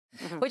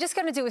We're just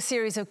going to do a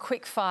series of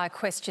quick-fire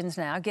questions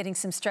now, getting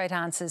some straight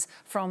answers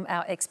from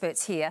our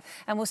experts here.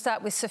 And we'll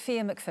start with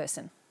Sophia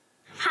McPherson.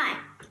 Hi,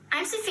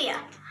 I'm Sophia.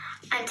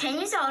 I'm 10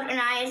 years old and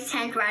I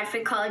attend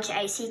Radford College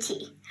ACT.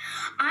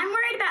 I'm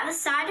worried about the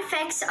side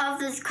effects of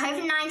the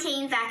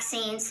COVID-19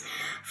 vaccines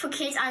for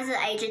kids under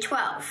the age of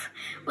 12.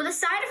 Will the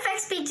side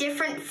effects be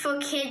different for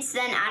kids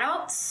than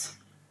adults?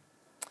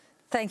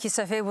 Thank you,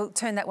 Sophia. We'll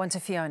turn that one to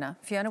Fiona.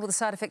 Fiona, will the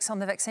side effects on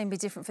the vaccine be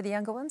different for the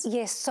younger ones?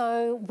 Yes,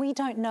 so we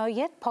don't know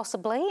yet,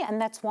 possibly, and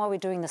that's why we're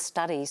doing the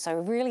study. So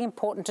really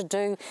important to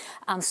do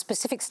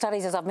specific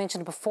studies, as I've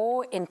mentioned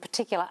before, in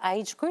particular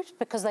age groups,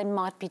 because they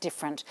might be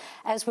different.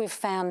 As we've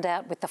found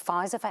out with the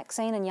Pfizer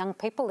vaccine in young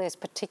people, there's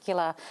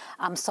particular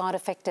side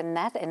effect in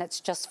that, and it's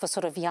just for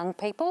sort of young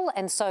people.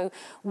 And so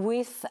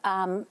with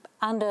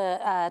under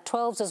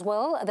 12s as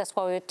well, that's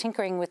why we're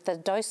tinkering with the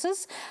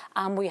doses.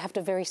 We have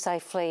to very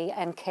safely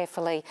and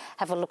carefully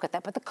have a look at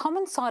that. But the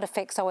common side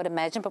effects, I would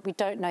imagine, but we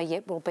don't know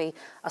yet, will be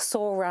a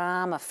sore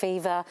arm, a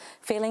fever,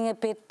 feeling a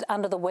bit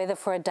under the weather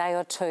for a day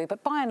or two,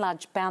 but by and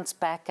large bounce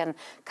back and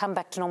come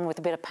back to normal with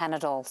a bit of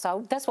Panadol.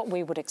 So that's what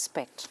we would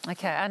expect.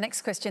 OK, our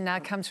next question now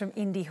comes from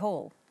Indy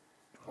Hall.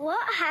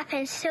 What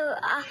happens to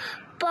our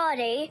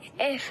body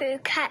if we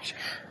catch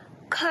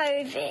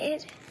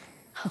COVID?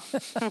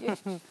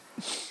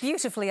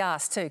 Beautifully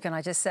asked too, can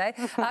I just say.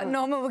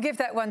 Norman, we'll give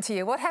that one to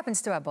you. What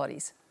happens to our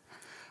bodies?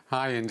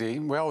 Hi, Indy.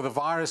 Well, the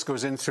virus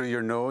goes in through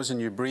your nose and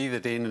you breathe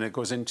it in and it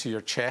goes into your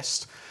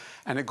chest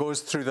and it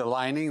goes through the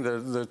lining,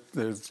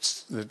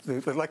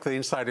 like the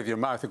inside of your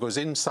mouth. It goes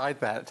inside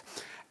that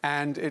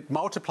and it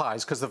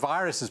multiplies because the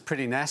virus is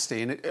pretty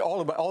nasty and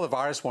all the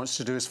virus wants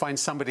to do is find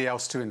somebody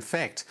else to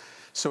infect.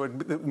 So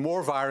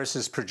more virus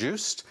is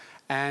produced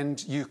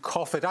and you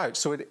cough it out.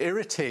 So it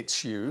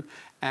irritates you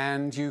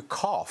and you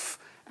cough.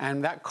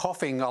 And that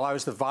coughing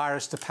allows the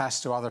virus to pass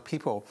to other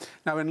people.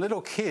 Now, in little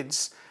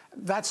kids,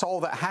 that's all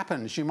that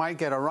happens. You might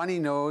get a runny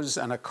nose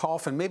and a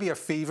cough and maybe a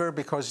fever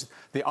because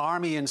the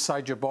army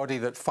inside your body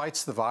that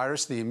fights the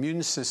virus, the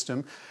immune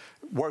system,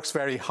 works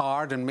very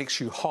hard and makes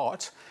you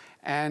hot.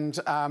 And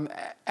that's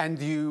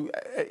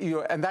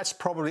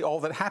probably all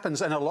that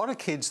happens. And a lot of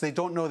kids, they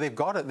don't know they've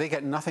got it. They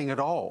get nothing at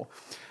all.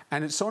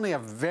 And it's only a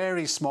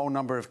very small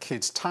number of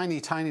kids, tiny,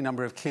 tiny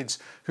number of kids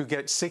who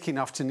get sick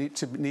enough to need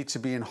to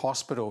be in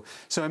hospital.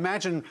 So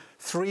imagine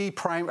I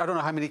don't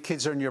know how many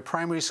kids are in your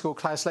primary school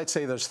class. Let's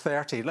say there's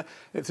 30.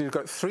 If you've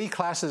got 3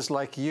 classes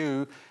like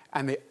you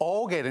and they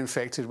all get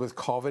infected with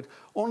COVID,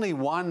 only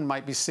one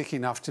might be sick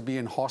enough to be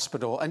in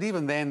hospital. And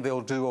even then,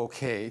 they'll do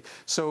okay.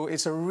 So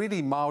it's a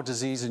really mild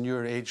disease in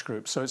your age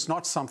group. So it's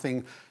not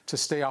something to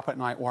stay up at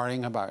night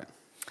worrying about.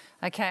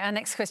 OK, our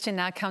next question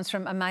now comes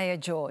from Amaya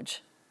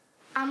George.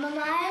 I'm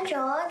Amaya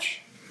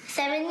George,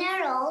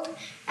 7-year-old,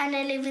 and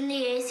I live in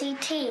the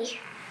ACT.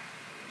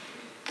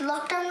 The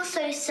lockdown was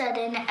so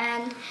sudden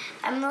and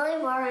I'm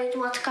really worried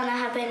what's going to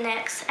happen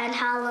next and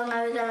how long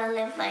are we going to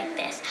live like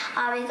this?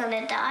 Are we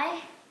going to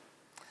die?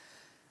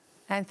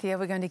 Anthea,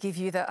 we're going to give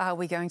you the "Are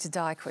we going to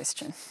die?"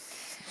 question.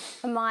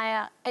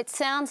 Amaya, it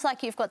sounds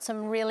like you've got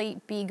some really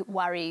big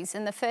worries.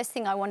 And the first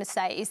thing I want to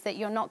say is that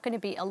you're not going to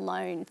be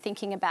alone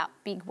thinking about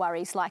big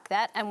worries like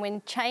that. And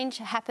when change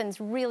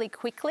happens really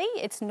quickly,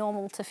 it's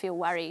normal to feel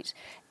worried.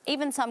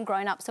 Even some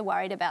grown-ups are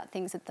worried about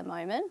things at the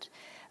moment.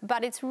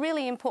 But it's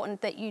really important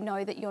that you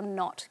know that you're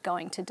not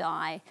going to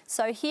die.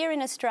 So here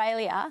in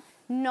Australia,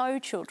 no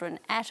children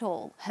at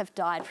all have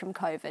died from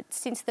COVID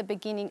since the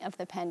beginning of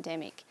the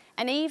pandemic.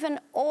 And even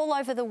all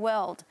over the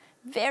world,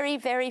 very,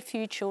 very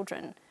few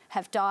children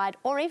have died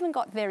or even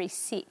got very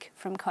sick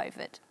from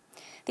COVID.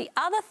 The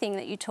other thing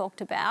that you talked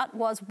about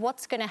was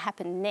what's going to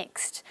happen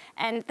next.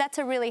 And that's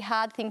a really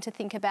hard thing to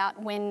think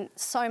about when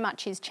so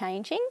much is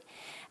changing.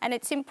 And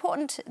it's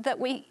important that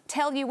we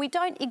tell you we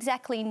don't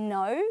exactly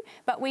know,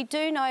 but we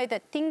do know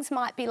that things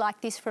might be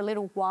like this for a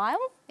little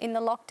while in the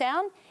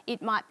lockdown.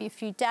 It might be a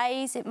few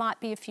days, it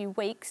might be a few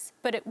weeks,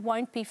 but it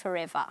won't be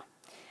forever.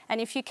 And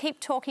if you keep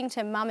talking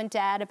to mum and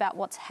dad about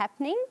what's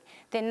happening,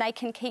 then they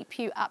can keep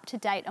you up to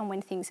date on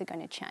when things are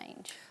going to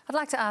change. I'd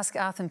like to ask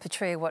Arth and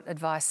Petria what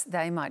advice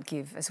they might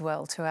give as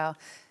well to our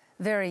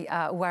very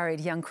worried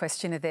young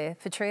questioner there.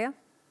 Petria?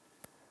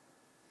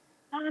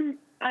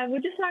 I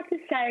would just like to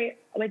say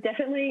we're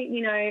definitely,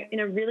 in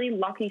a really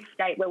lucky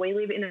state where we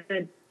live in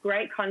a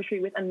great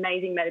country with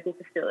amazing medical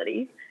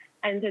facilities.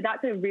 And so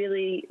that's a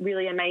really,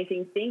 really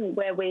amazing thing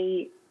where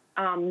we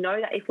know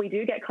that if we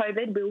do get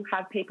COVID, we'll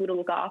have people to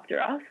look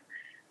after us.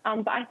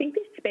 But I think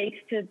this speaks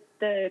to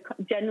the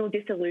general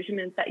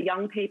disillusionment that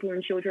young people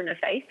and children are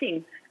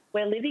facing.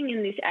 We're living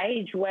in this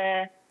age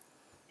where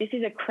this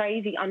is a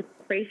crazy,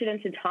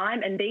 unprecedented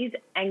time, and these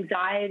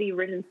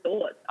anxiety-ridden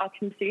thoughts are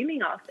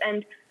consuming us.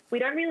 And we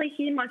don't really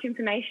hear much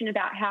information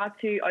about how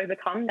to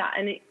overcome that.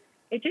 And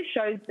it just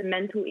shows the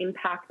mental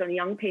impact on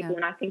young people. Yeah.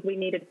 And I think we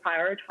need to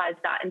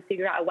prioritise that and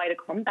figure out a way to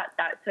combat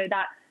that so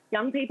that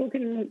young people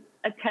can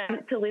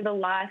attempt to live a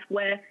life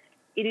where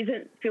it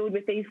isn't filled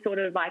with these sort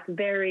of like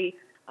very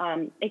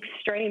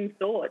extreme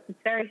thoughts. It's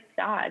very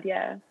sad,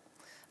 yeah.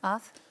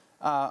 Arth?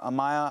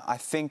 Amaya, I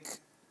think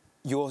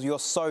you're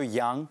so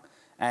young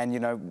And, you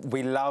know,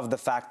 we love the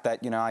fact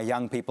that, you know, our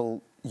young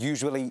people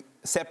usually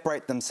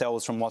separate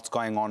themselves from what's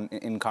going on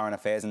in current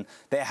affairs, and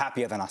they're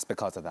happier than us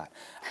because of that.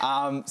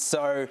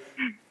 So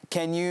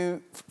can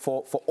you,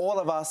 for all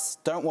of us,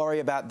 don't worry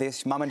about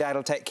this. Mum and Dad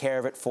will take care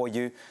of it for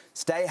you.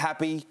 Stay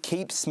happy,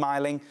 keep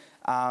smiling.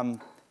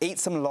 Eat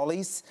some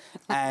lollies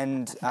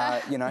and,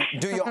 you know,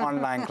 do your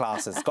online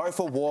classes. Go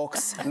for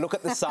walks, look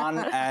at the sun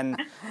and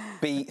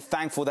be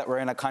thankful that we're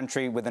in a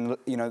country with,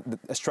 you know,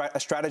 a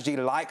strategy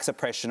like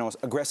suppression or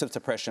aggressive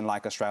suppression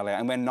like Australia,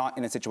 and we're not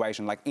in a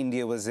situation like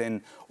India was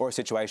in or a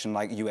situation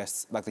like the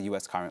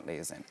US currently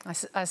is in.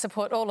 I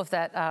support all of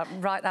that,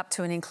 right up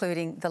to and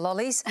including the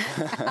lollies.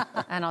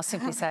 And I'll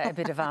simply say a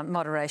bit of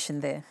moderation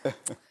there.